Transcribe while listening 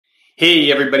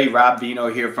Hey everybody, Rob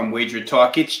Vino here from Wager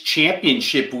Talk. It's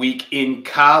championship week in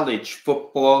college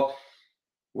football.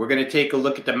 We're going to take a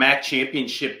look at the MAC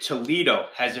championship. Toledo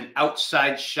has an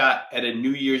outside shot at a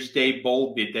New Year's Day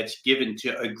bowl bid that's given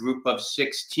to a group of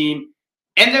 6 team,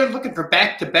 and they're looking for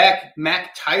back-to-back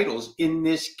MAC titles in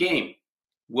this game.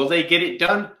 Will they get it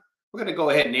done? We're going to go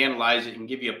ahead and analyze it and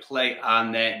give you a play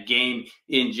on that game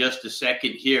in just a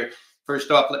second here.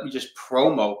 First off, let me just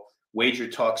promo Wager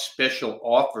Talk special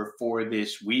offer for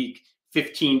this week.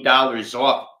 $15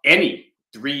 off any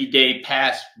 3-day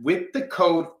pass with the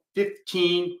code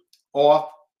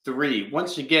 15OFF3.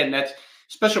 Once again, that's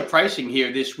special pricing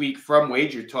here this week from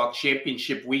Wager Talk.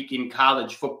 Championship week in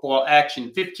college football action.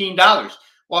 $15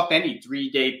 off any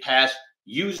 3-day pass.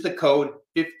 Use the code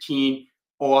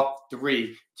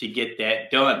 15OFF3 to get that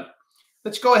done.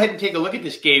 Let's go ahead and take a look at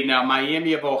this game now.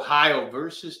 Miami of Ohio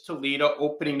versus Toledo.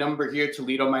 Opening number here,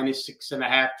 Toledo minus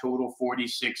 6.5, total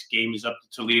 46. Game is up to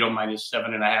Toledo minus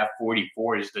 7.5,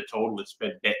 44 is the total. It's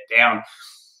been bet down.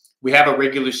 We have a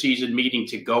regular season meeting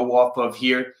to go off of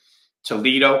here.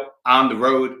 Toledo on the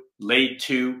road, laid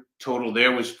 2. Total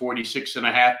there was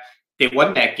 46.5. They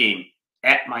won that game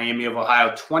at Miami of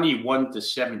Ohio,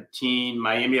 21-17.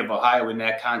 Miami of Ohio in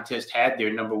that contest had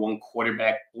their number 1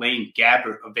 quarterback, Blaine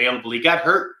Gabbert, available. He got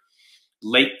hurt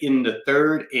late in the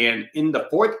third, and in the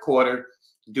fourth quarter,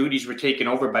 duties were taken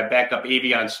over by backup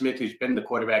Avion Smith, who's been the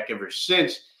quarterback ever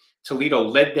since. Toledo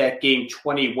led that game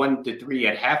 21-3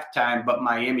 at halftime, but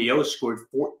Miami O scored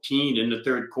 14 in the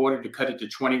third quarter to cut it to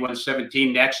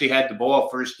 21-17. They actually had the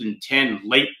ball 1st and 10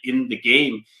 late in the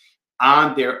game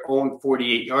on their own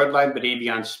 48-yard line, but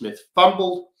Avion Smith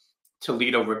fumbled.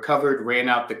 Toledo recovered, ran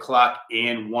out the clock,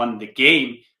 and won the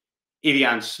game.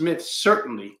 Avion Smith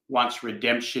certainly wants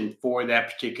redemption for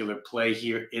that particular play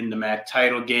here in the MAC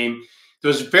title game. There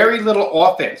was very little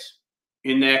offense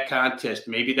in that contest.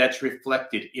 Maybe that's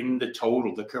reflected in the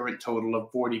total, the current total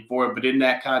of 44. But in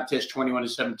that contest,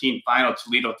 21-17 final,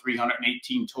 Toledo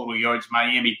 318 total yards,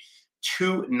 Miami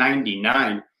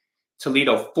 299.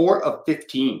 Toledo 4 of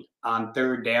 15 on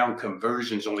third down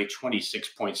conversions, only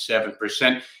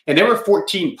 26.7%. And there were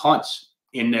 14 punts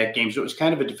in that game, so it was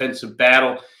kind of a defensive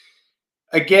battle.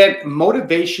 Again,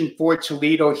 motivation for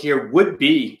Toledo here would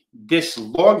be this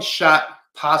long shot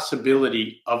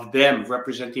possibility of them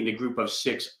representing the group of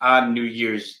 6 on New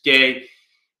Year's Day.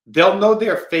 They'll know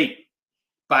their fate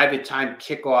by the time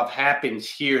kickoff happens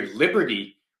here.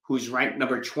 Liberty, who's ranked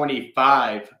number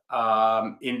 25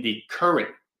 in the current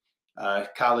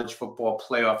college football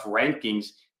playoff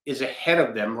rankings, is ahead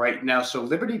of them right now. So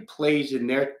Liberty plays in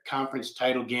their conference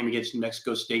title game against New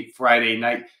Mexico State Friday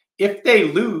night. If they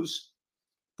lose,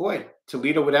 boy,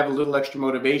 Toledo would have a little extra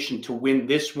motivation to win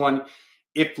this one.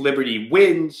 If Liberty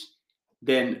wins,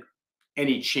 then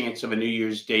any chance of a New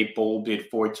Year's Day bowl bid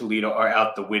for Toledo are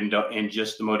out the window, and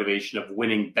just the motivation of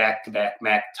winning back-to-back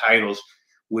MAC titles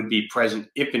would be present.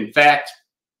 If, in fact,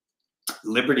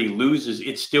 Liberty loses,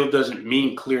 it still doesn't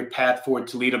mean clear path for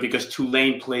Toledo, because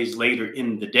Tulane plays later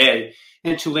in the day,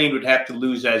 and Tulane would have to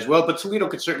lose as well. But Toledo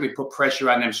could certainly put pressure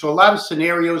on them. So a lot of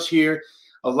scenarios here,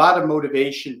 a lot of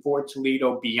motivation for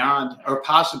Toledo beyond, or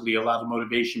possibly a lot of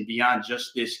motivation beyond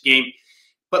just this game.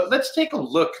 But let's take a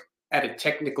look at a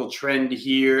technical trend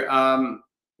here.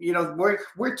 You know,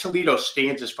 where Toledo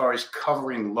stands as far as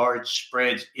covering large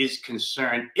spreads is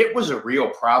concerned. It was a real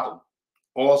problem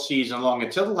all season long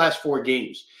until the last 4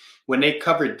 games, when they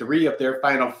covered 3 of their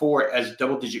final 4 as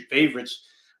double-digit favorites.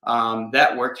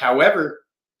 That worked. However,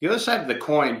 the other side of the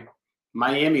coin,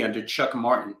 Miami under Chuck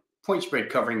Martin, point spread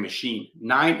covering machine,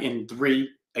 9-3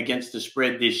 against the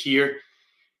spread this year.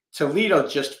 Toledo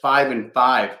just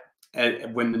 5-5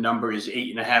 when the number is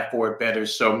 8.5 or better.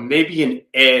 So maybe an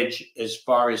edge as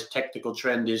far as technical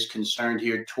trend is concerned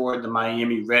here toward the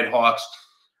Miami Redhawks.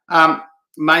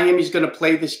 Miami's going to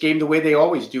play this game the way they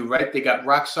always do, right? They got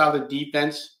rock-solid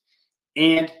defense,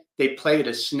 and they play at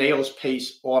a snail's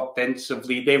pace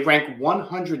offensively. They rank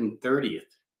 130th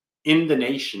in the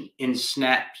nation in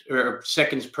snaps or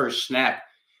seconds per snap.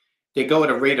 They go at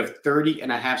a rate of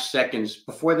 30.5 seconds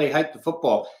before they hike the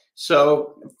football.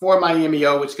 So for Miami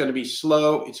O, it's going to be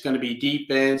slow. It's going to be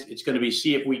defense. It's going to be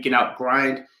see if we can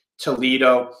outgrind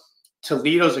Toledo.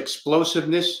 Toledo's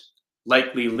explosiveness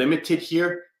likely limited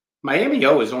here. Miami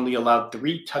O has only allowed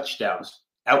 3 touchdowns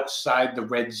outside the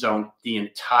red zone the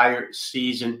entire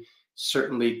season.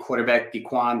 Certainly quarterback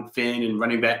DeQuan Finn and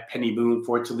running back Penny Boone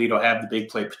for Toledo have the big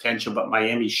play potential, but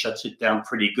Miami shuts it down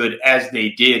pretty good, as they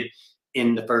did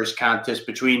in the first contest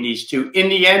between these two. In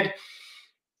the end,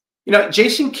 you know,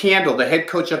 Jason Candle, the head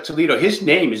coach of Toledo, his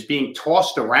name is being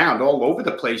tossed around all over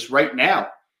the place right now.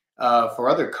 for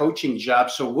other coaching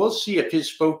jobs. So we'll see if his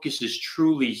focus is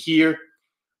truly here.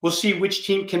 We'll see which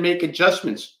team can make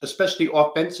adjustments, especially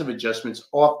offensive adjustments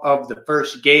off of the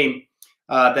first game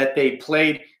that they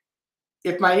played.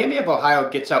 If Miami of Ohio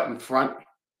gets out in front,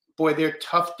 boy, they're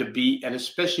tough to beat, and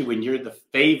especially when you're the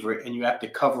favorite and you have to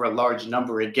cover a large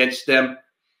number against them.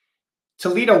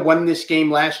 Toledo won this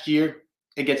game last year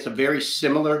against a very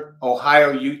similar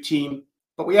Ohio U team,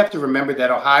 but we have to remember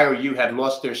that Ohio U had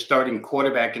lost their starting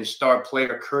quarterback and star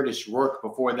player Curtis Rourke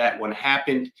before that one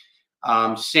happened.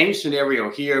 Same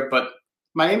scenario here, but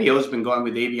Miami O has been going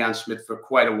with Avion Smith for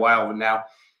quite a while now.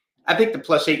 I think the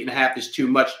plus 8.5 is too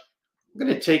much. I'm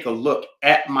going to take a look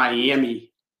at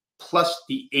Miami plus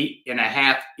the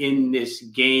 8.5 in this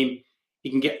game.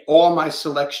 You can get all my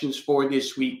selections for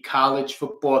this week, college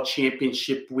football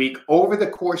championship week, over the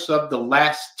course of the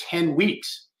last 10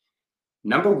 weeks.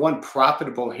 Number one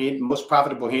most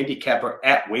profitable handicapper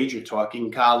at Wager Talk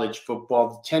in college football.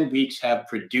 The 10 weeks have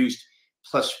produced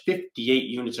plus 58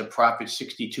 units of profit,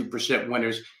 62%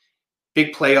 winners.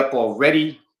 Big play up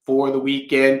already for the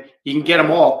weekend. You can get them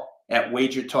all at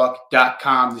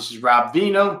wagertalk.com. This is Rob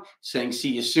Vino saying see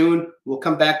you soon. We'll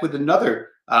come back with another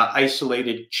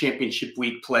isolated championship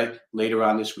week play later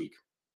on this week.